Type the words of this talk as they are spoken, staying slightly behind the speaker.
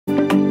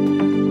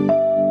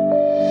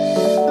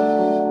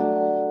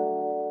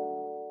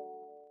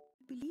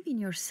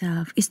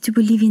yourself is to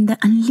believe in the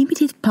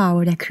unlimited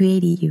power that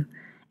created you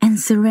and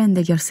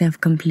surrender yourself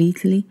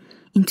completely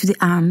into the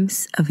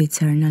arms of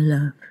eternal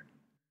love.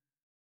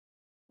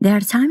 There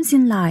are times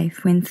in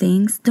life when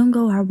things don't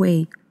go our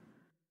way,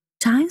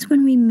 times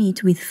when we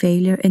meet with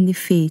failure and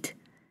defeat,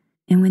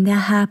 and when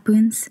that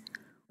happens,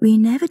 we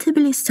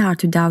inevitably start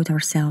to doubt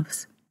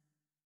ourselves.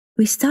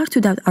 We start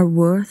to doubt our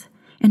worth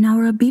and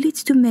our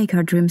ability to make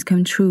our dreams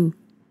come true,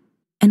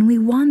 and we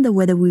wonder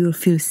whether we will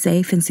feel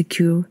safe and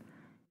secure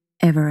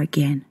ever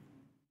again.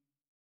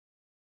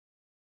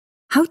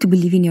 How to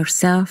believe in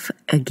yourself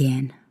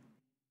again.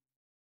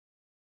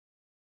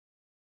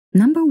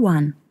 Number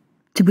 1,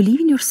 to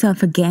believe in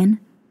yourself again,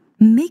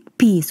 make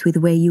peace with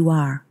where you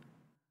are.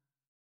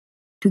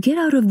 To get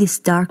out of this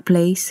dark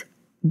place,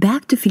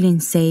 back to feeling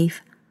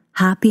safe,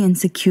 happy and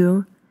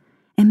secure,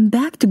 and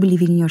back to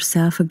believing in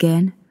yourself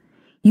again,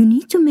 you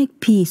need to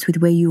make peace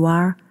with where you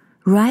are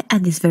right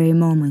at this very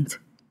moment.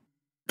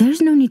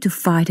 There's no need to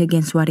fight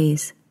against what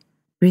is.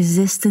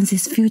 Resistance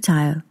is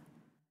futile.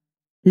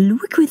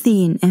 Look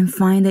within and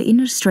find the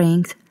inner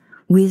strength,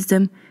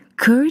 wisdom,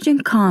 courage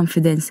and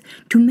confidence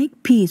to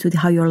make peace with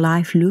how your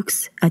life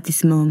looks at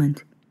this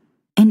moment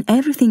and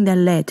everything that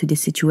led to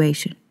this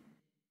situation.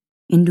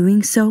 In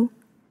doing so,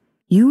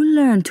 you will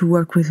learn to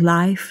work with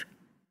life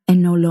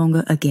and no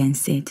longer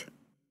against it.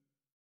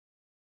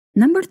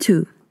 Number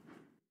 2,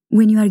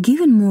 when you are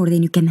given more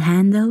than you can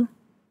handle,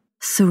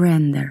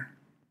 surrender.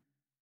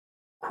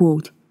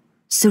 Quote,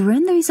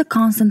 surrender is a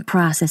constant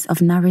process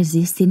of not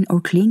resisting or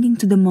clinging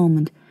to the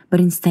moment, but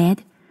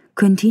instead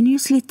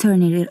continuously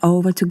turning it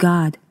over to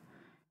God.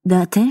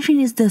 The attention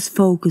is thus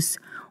focused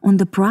on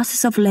the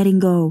process of letting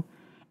go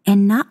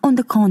and not on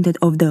the content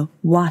of the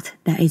what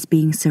that is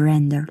being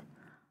surrendered.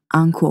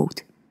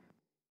 Unquote.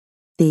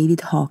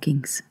 David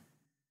Hawkins.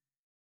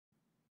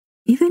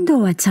 Even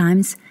though at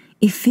times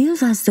it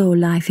feels as though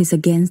life is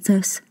against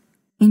us,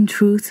 in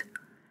truth,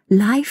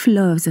 life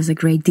loves us a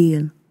great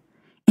deal,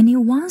 and it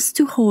wants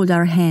to hold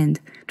our hand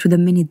through the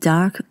many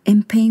dark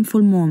and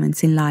painful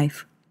moments in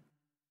life.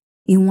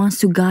 It wants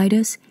to guide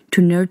us,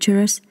 to nurture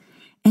us,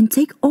 and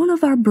take all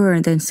of our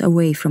burdens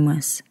away from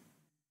us.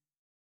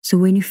 So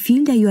when you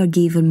feel that you are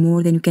given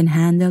more than you can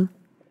handle,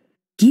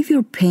 give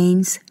your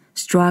pains,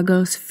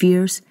 struggles,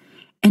 fears,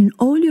 and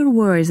all your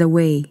worries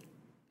away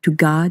to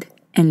God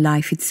and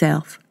life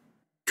itself,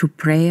 through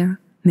prayer,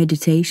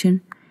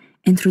 meditation,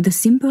 and through the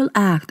simple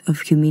act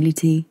of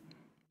humility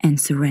and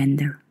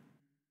surrender.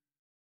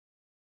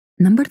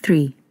 Number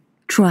 3,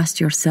 trust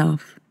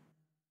yourself.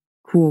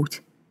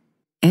 Quote,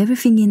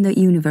 everything in the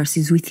universe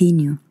is within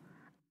you.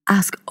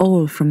 Ask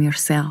all from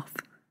yourself.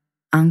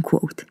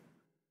 Unquote.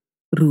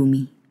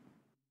 Rumi.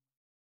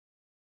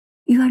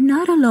 You are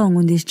not alone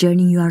on this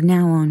journey you are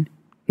now on.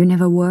 You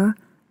never were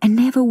and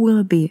never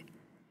will be.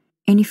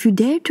 And if you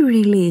dare to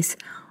release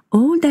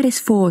all that is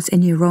false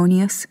and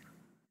erroneous,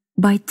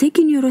 by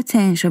taking your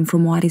attention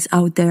from what is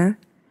out there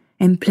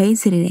and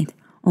placing it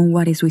on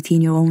what is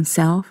within your own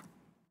self,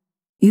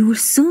 you will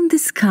soon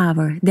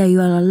discover that you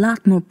are a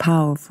lot more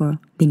powerful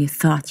than you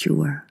thought you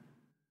were.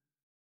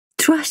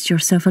 Trust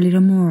yourself a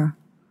little more.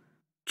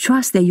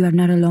 Trust that you are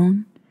not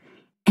alone,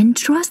 and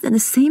trust that the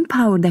same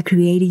power that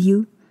created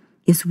you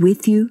is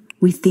with you,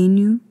 within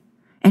you,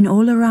 and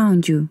all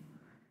around you,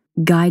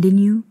 guiding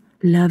you,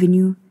 loving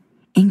you,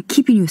 and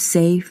keeping you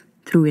safe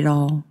through it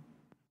all.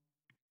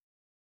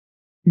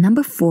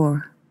 Number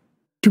 4,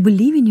 to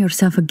believe in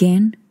yourself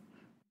again,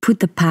 put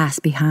the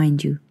past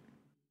behind you.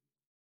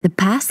 The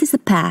past is the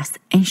past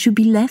and should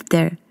be left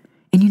there.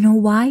 And you know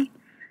why?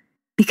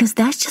 Because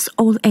that's just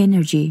old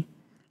energy.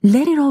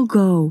 Let it all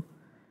go.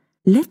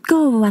 Let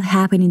go of what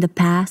happened in the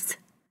past.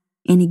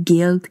 Any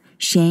guilt,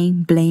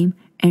 shame, blame,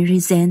 and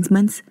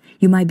resentments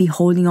you might be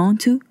holding on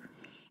to,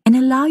 and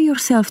allow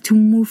yourself to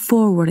move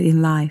forward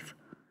in life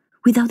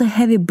without the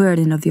heavy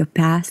burden of your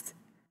past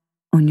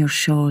on your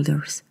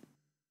shoulders.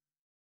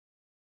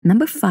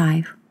 Number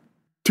 5,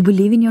 to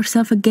believe in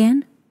yourself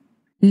again,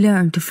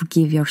 learn to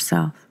forgive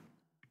yourself.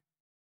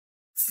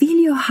 Fill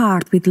your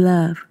heart with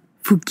love,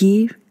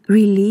 forgive,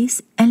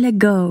 release, and let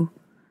go.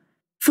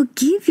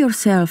 Forgive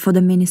yourself for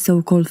the many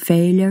so-called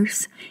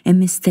failures and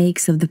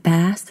mistakes of the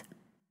past,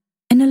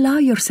 and allow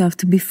yourself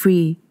to be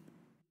free.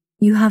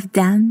 You have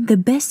done the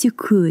best you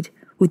could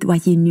with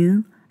what you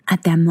knew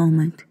at that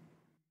moment.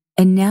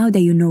 And now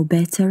that you know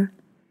better,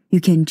 you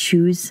can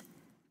choose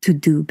to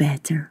do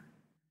better.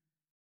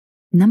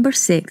 Number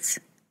 6,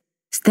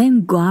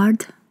 stand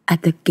guard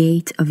at the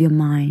gate of your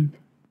mind.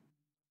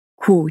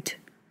 Quote,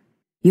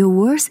 your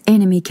worst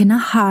enemy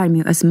cannot harm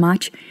you as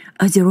much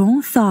as your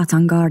own thoughts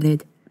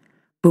unguarded.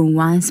 But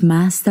once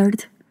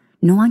mastered,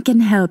 no one can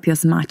help you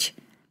as much,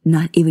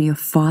 not even your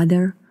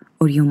father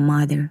or your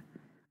mother.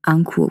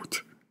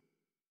 Unquote.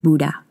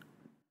 Buddha.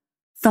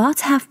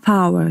 Thoughts have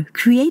power,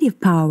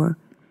 creative power,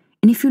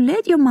 and if you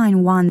let your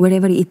mind wander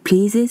wherever it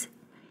pleases,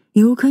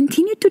 it will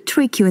continue to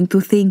trick you into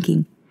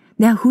thinking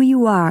that who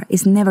you are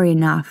is never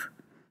enough,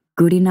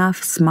 good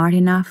enough, smart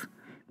enough,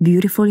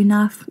 beautiful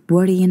enough,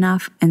 worthy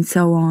enough, and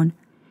so on.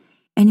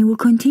 And it will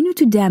continue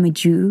to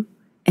damage you,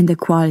 and the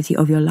quality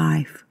of your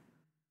life.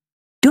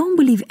 Don't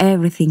believe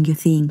everything you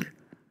think.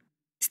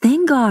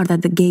 Stand guard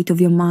at the gate of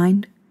your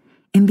mind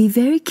and be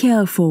very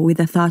careful with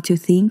the thoughts you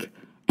think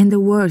and the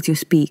words you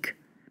speak.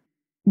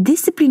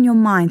 Discipline your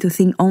mind to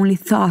think only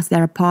thoughts that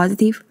are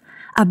positive,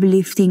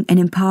 uplifting, and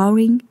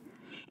empowering,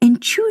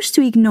 and choose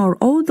to ignore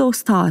all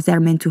those thoughts that are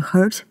meant to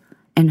hurt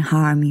and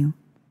harm you.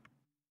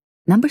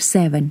 Number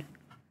 7.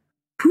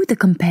 Put the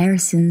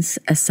comparisons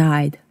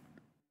aside.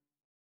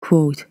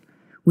 Quote,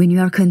 when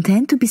you are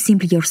content to be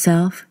simply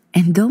yourself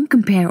and don't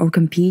compare or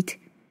compete,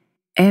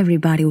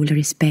 everybody will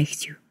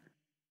respect you.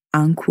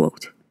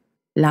 Unquote.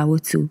 Lao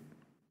Tzu.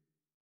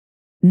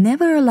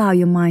 Never allow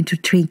your mind to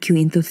trick you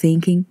into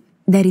thinking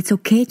that it's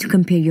okay to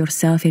compare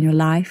yourself and your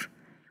life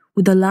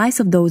with the lives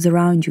of those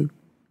around you.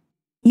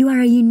 You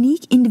are a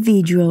unique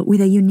individual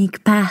with a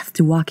unique path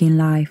to walk in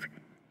life,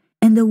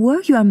 and the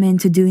work you are meant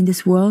to do in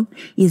this world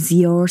is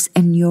yours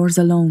and yours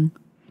alone.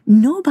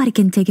 Nobody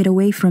can take it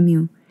away from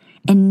you,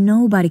 and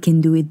nobody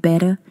can do it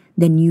better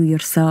than you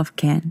yourself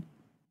can.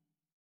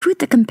 Put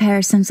the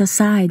comparisons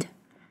aside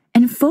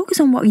and focus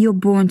on what you're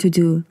born to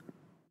do.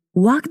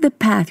 Walk the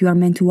path you are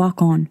meant to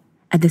walk on,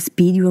 at the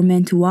speed you are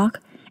meant to walk,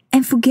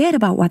 and forget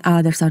about what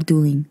others are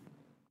doing.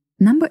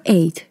 Number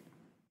 8.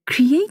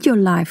 Create your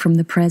life from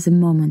the present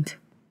moment.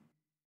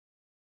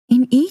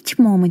 In each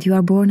moment you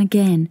are born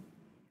again,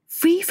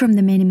 free from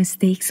the many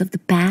mistakes of the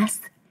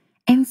past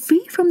and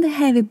free from the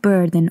heavy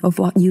burden of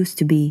what used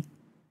to be.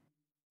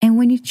 And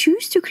when you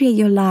choose to create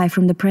your life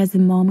from the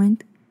present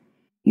moment,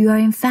 you are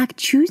in fact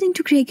choosing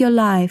to create your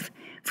life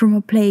from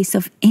a place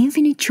of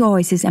infinite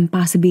choices and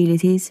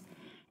possibilities,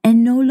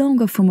 and no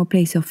longer from a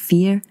place of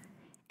fear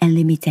and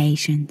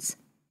limitations.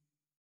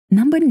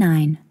 Number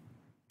 9.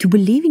 To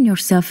believe in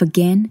yourself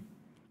again,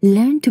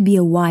 learn to be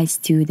a wise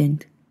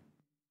student.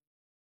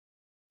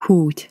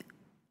 Quote,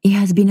 it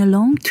has been a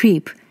long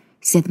trip,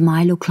 said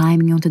Milo,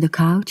 climbing onto the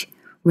couch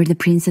where the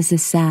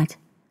princesses sat.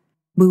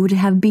 We would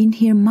have been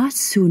here much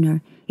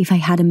sooner if I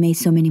hadn't made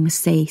so many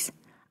mistakes.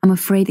 I'm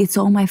afraid it's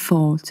all my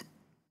fault.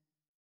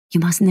 You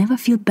must never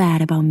feel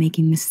bad about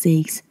making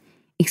mistakes,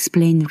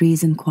 explained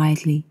Reason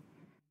quietly,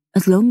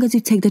 as long as you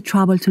take the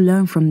trouble to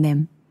learn from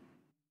them.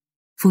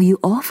 For you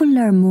often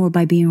learn more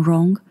by being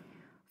wrong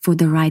for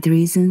the right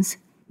reasons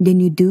than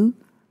you do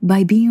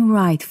by being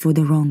right for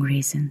the wrong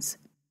reasons.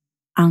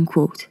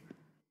 Unquote.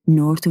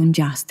 Norton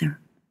Juster.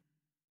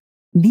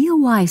 Be a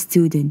wise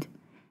student.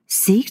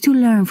 Seek to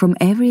learn from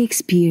every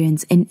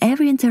experience and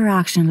every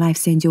interaction life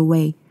sends your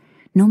way,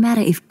 no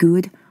matter if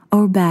good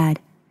or bad,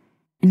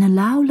 and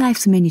allow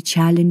life's many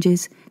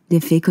challenges,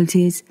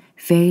 difficulties,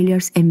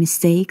 failures, and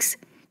mistakes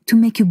to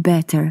make you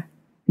better,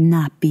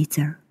 not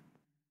bitter.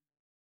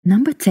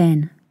 Number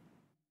 10.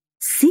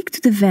 Seek to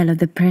develop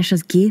the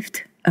precious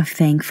gift of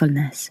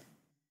thankfulness.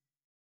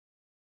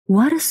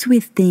 What a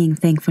sweet thing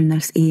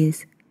thankfulness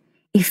is.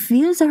 It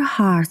fills our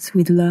hearts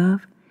with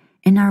love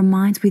and our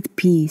minds with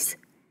peace,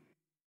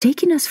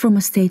 taking us from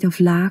a state of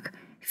lack,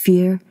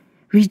 fear,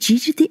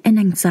 rigidity, and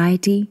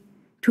anxiety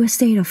to a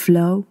state of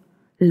flow,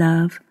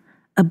 love,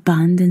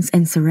 abundance,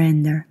 and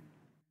surrender.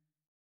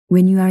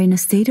 When you are in a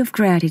state of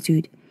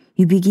gratitude,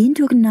 you begin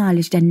to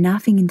acknowledge that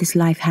nothing in this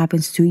life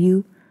happens to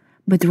you,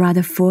 but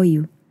rather for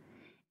you,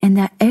 and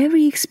that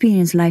every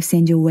experience life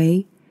sends your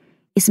way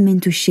is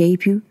meant to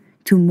shape you,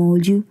 to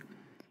mold you,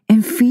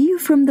 and free you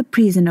from the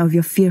prison of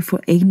your fearful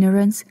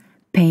ignorance,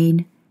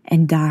 pain,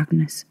 and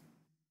darkness.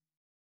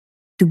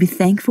 To be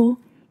thankful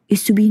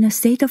is to be in a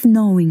state of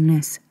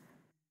knowingness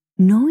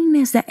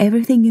that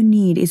everything you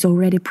need is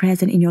already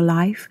present in your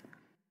life,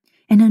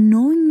 and a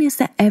knowingness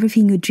that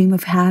everything you dream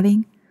of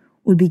having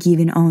will be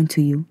given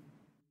unto you.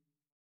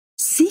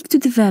 Seek to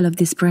develop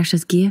this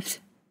precious gift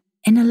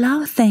and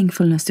allow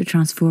thankfulness to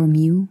transform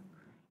you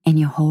and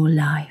your whole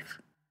life.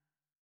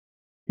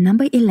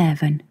 Number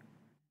 11.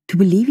 To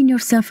believe in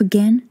yourself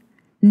again,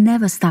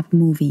 never stop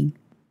moving.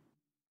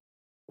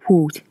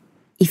 Quote,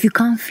 if you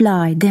can't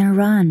fly, then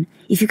run.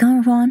 If you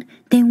can't run,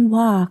 then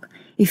walk.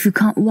 If you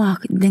can't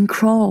walk, then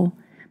crawl.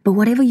 But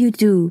whatever you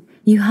do,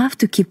 you have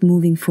to keep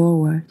moving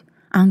forward.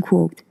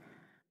 Unquote.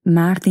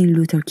 Martin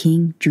Luther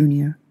King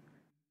Jr.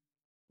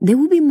 There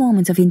will be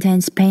moments of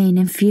intense pain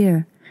and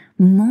fear,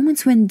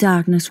 moments when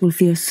darkness will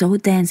feel so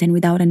dense and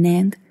without an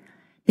end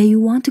that you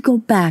want to go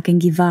back and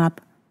give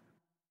up.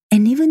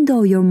 And even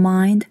though your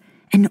mind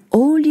and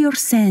all your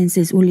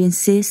senses will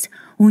insist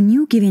on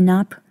you giving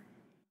up,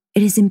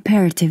 it is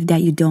imperative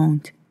that you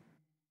don't.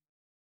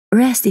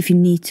 Rest if you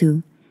need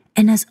to,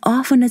 and as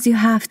often as you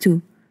have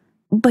to,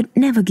 but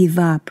never give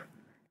up.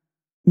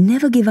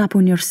 Never give up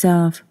on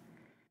yourself.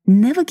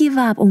 Never give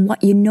up on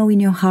what you know in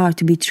your heart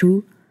to be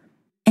true,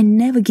 and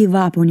never give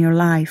up on your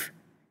life.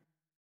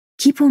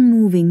 Keep on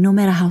moving no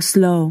matter how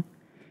slow,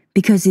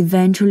 because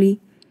eventually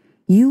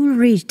you will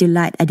reach the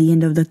light at the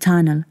end of the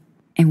tunnel,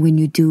 and when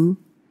you do,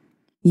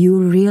 you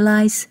will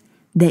realize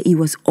that it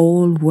was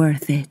all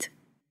worth it.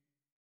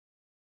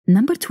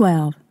 Number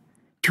 12.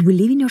 To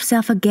believe in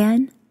yourself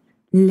again,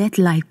 let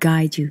life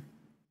guide you.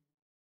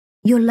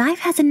 Your life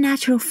has a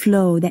natural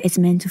flow that it's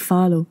meant to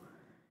follow.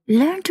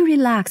 Learn to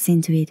relax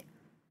into it.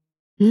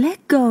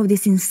 Let go of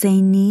this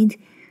insane need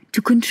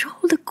to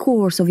control the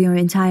course of your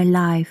entire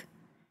life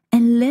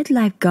and let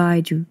life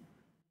guide you.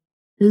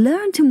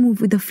 Learn to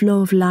move with the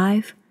flow of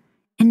life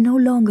and no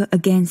longer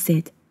against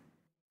it.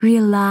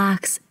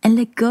 Relax and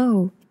let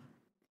go.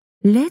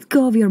 Let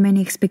go of your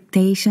many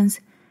expectations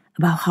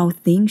about how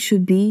things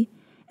should be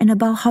and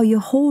about how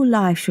your whole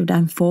life should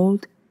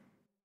unfold,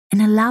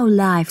 and allow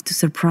life to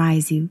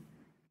surprise you.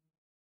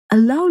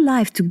 Allow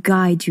life to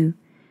guide you,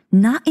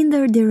 not in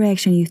the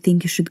direction you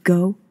think you should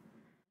go,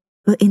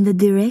 but in the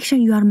direction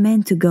you are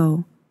meant to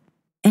go.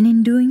 And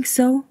in doing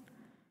so,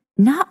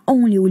 not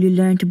only will you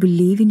learn to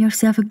believe in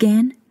yourself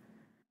again,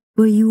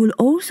 but you will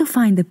also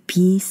find the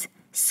peace,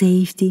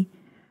 safety,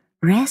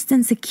 rest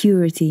and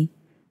security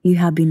you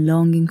have been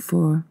longing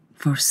for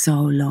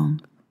so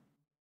long.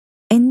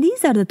 And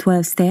these are the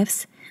 12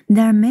 steps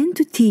that are meant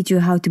to teach you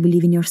how to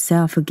believe in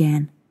yourself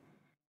again.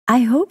 I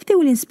hope they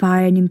will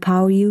inspire and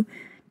empower you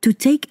to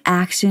take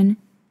action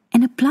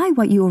and apply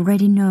what you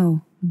already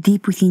know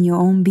deep within your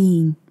own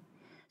being,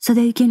 so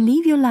that you can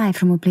live your life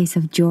from a place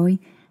of joy,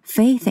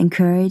 faith and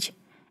courage,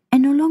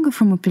 and no longer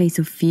from a place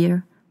of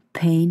fear,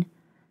 pain,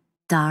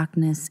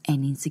 darkness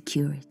and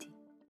insecurity.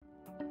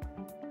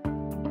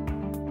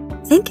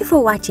 Thank you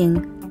for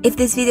watching. If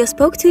this video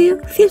spoke to you,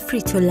 feel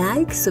free to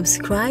like,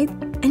 subscribe,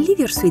 and leave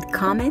your sweet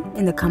comment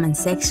in the comment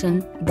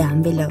section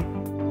down below.